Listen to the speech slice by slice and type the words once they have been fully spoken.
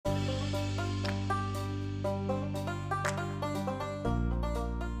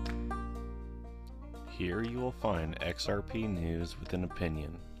Here you will find XRP news with an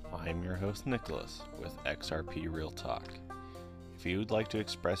opinion. I'm your host Nicholas with XRP Real Talk. If you would like to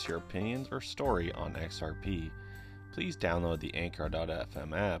express your opinions or story on XRP, please download the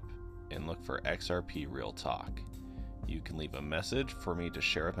Anchor.fm app and look for XRP Real Talk. You can leave a message for me to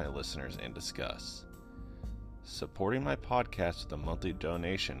share with my listeners and discuss. Supporting my podcast with a monthly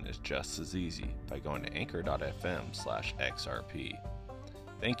donation is just as easy by going to anchor.fm/XRP.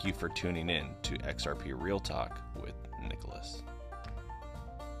 Thank you for tuning in to XRP Real Talk with Nicholas.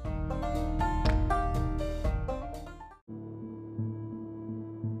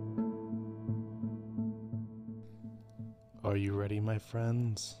 Are you ready, my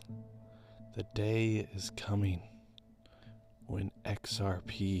friends? The day is coming when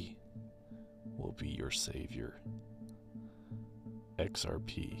XRP will be your savior.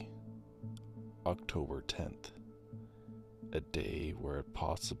 XRP, October 10th. A day where it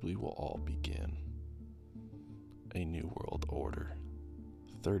possibly will all begin. A new world order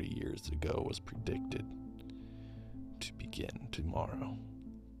 30 years ago was predicted to begin tomorrow.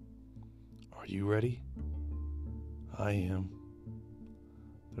 Are you ready? I am.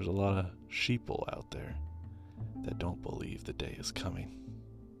 There's a lot of sheeple out there that don't believe the day is coming.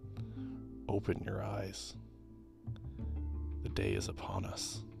 Open your eyes. The day is upon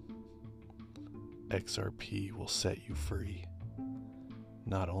us. XRP will set you free,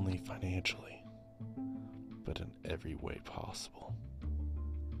 not only financially, but in every way possible.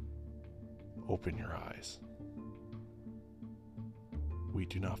 Open your eyes. We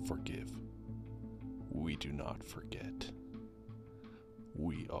do not forgive. We do not forget.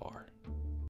 We are